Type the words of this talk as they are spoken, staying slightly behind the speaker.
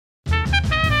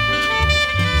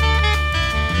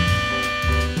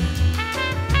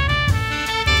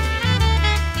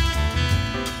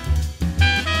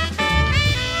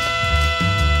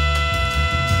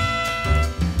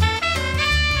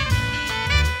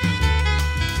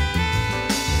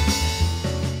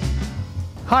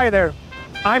Hi there,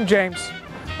 I'm James.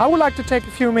 I would like to take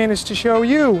a few minutes to show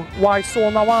you why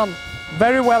SolnaOne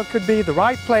very well could be the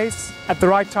right place at the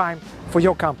right time for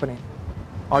your company.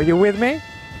 Are you with me?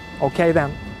 Okay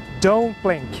then, don't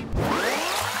blink.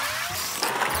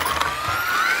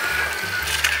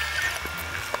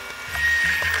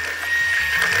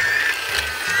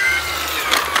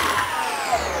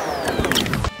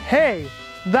 Hey,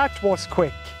 that was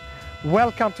quick.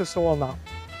 Welcome to Solna.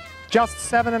 Just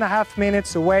 7.5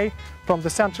 minutes away from the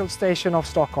central station of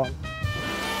Stockholm.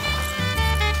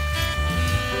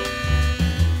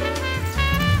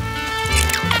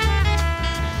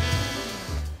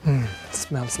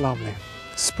 Smells lovely.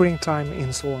 Springtime in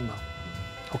Solna.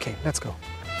 Okay, let's go.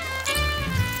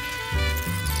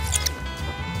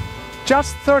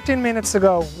 Just 13 minutes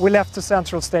ago, we left the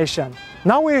central station.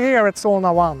 Now we're here at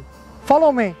SolnaOne.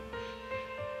 Follow me.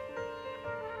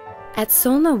 At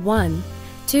SolnaOne,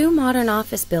 two modern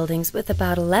office buildings with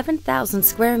about 11,000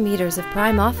 square meters of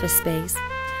prime office space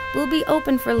will be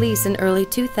open for lease in early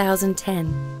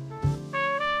 2010.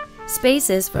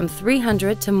 Spaces from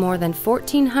 300 to more than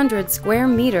 1,400 square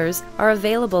meters are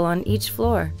available on each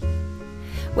floor.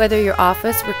 Whether your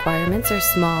office requirements are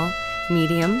small,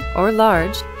 medium, or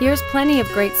large, here's plenty of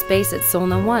great space at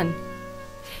SolnaOne.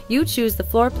 You choose the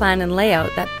floor plan and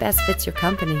layout that best fits your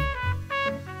company.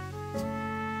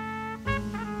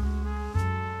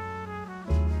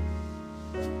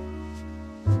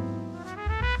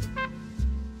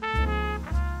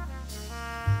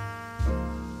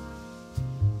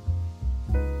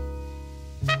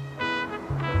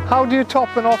 How do you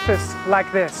top an office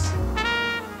like this?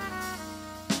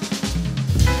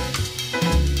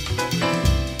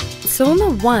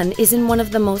 SolnaOne is in one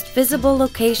of the most visible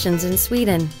locations in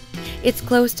Sweden. It's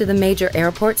close to the major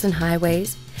airports and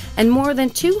highways, and more than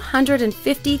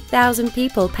 250,000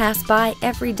 people pass by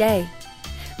every day.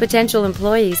 Potential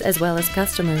employees as well as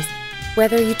customers.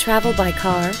 Whether you travel by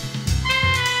car,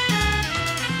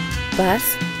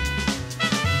 bus,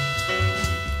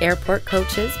 airport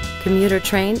coaches, commuter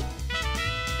train,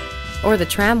 or the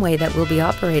tramway that will be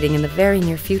operating in the very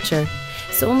near future,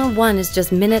 SolnaOne is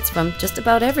just minutes from just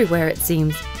about everywhere, it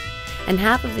seems. And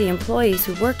half of the employees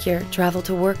who work here travel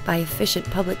to work by efficient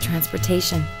public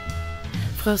transportation.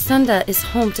 Frösunda is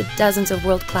home to dozens of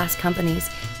world-class companies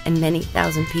and many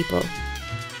thousand people.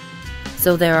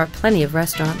 So there are plenty of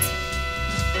restaurants.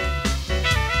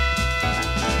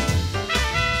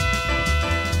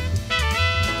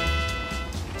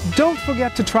 Don't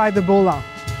forget to try the bulla.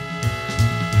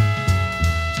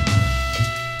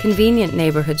 Convenient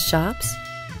neighborhood shops.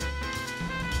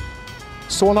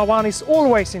 SolnaOne is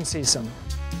always in season.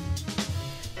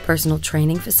 Personal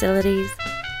training facilities.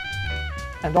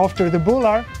 And after the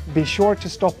bulla, be sure to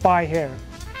stop by here.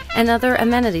 And other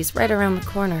amenities right around the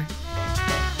corner.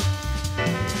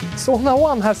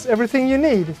 SolnaOne has everything you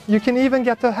need. You can even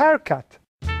get a haircut.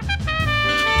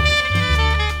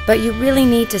 But you really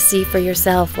need to see for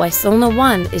yourself why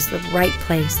SolnaOne is the right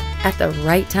place at the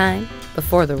right time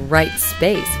before the right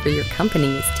space for your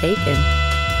company is taken.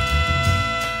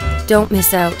 Don't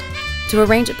miss out. To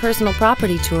arrange a personal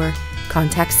property tour,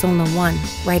 contact SolnaOne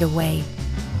right away.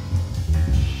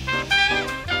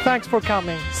 Thanks for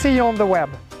coming. See you on the web.